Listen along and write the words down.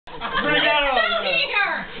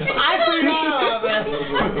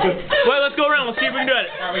We'll see if we can do it.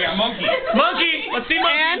 Alright, we got monkey. Monkey. Let's see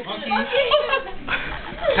monkey. Monkey.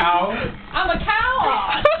 Cow. I'm a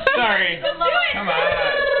cow. Sorry. Just do it. Come on.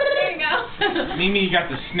 There you go. Mimi, you got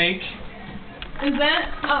the snake. Is that?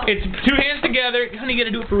 Oh. It's two hands together. Honey, you gotta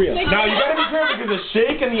do it for real. Now you gotta be careful because the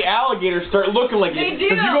shake and the alligator start looking like They it. do.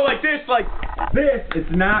 If you go like this, It's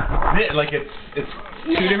not this. Like it's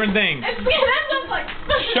two different things. That sounds like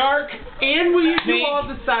Shark, And will you do Snake, all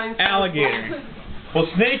the signs? alligator. well,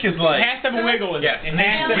 snake is It like. has to have a wiggle in it. Yes. It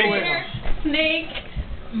has to have a wiggle. alligator, snake,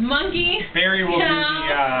 monkey. Barry will be cow.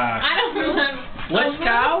 the, I don't remember. What's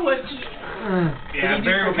cow? What's... yeah,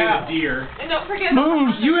 Barry will be the deer. And don't forget.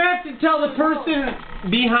 Moves. You have to tell the person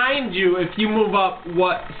behind you if you move up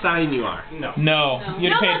what sign you are. No. No, you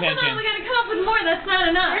No, have to pay come on, we attention. gotta come up with more. That's not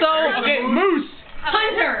enough. So, okay, moose.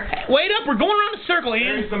 Hunter. Wait up, we're going around the circle, Ian.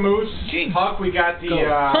 Barry's the moose. Jeez. Huck, we got the,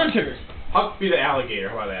 Hunter. Huck be the alligator.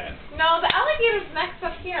 How about that? No, the alligator's next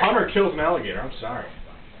up here. Hunter kills an alligator. I'm sorry.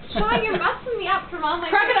 Sean, you're messing me up from all my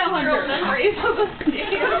Crocodile girl hunter. memories of the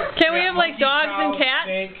state. Can we have like dogs and cats?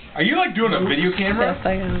 Snake. Are you like doing a video camera? Yes,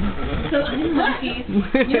 I am. So I'm monkey.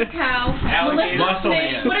 You're cow. Alligator. Melissa, Muscle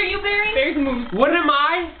snake. man. What are you, Barry? Barry's a moose. What am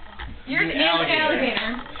I? You're You're an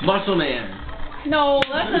alligator. Muscle man. No,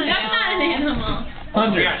 that's not an animal.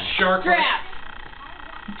 Hunter. We got shark. Giraffe.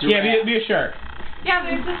 Yeah, be a shark. Yeah,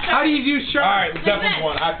 there's this How do you do shark? Alright, Zepplin's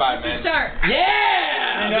one. High five, man. Shark.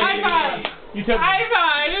 Yeah! High five. You took. High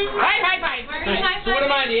five! High five. Where are you high So what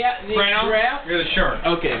am I, the Brano, giraffe? you're the shark.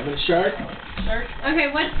 Okay, I'm the shark. Okay,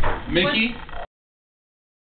 what's Mickey.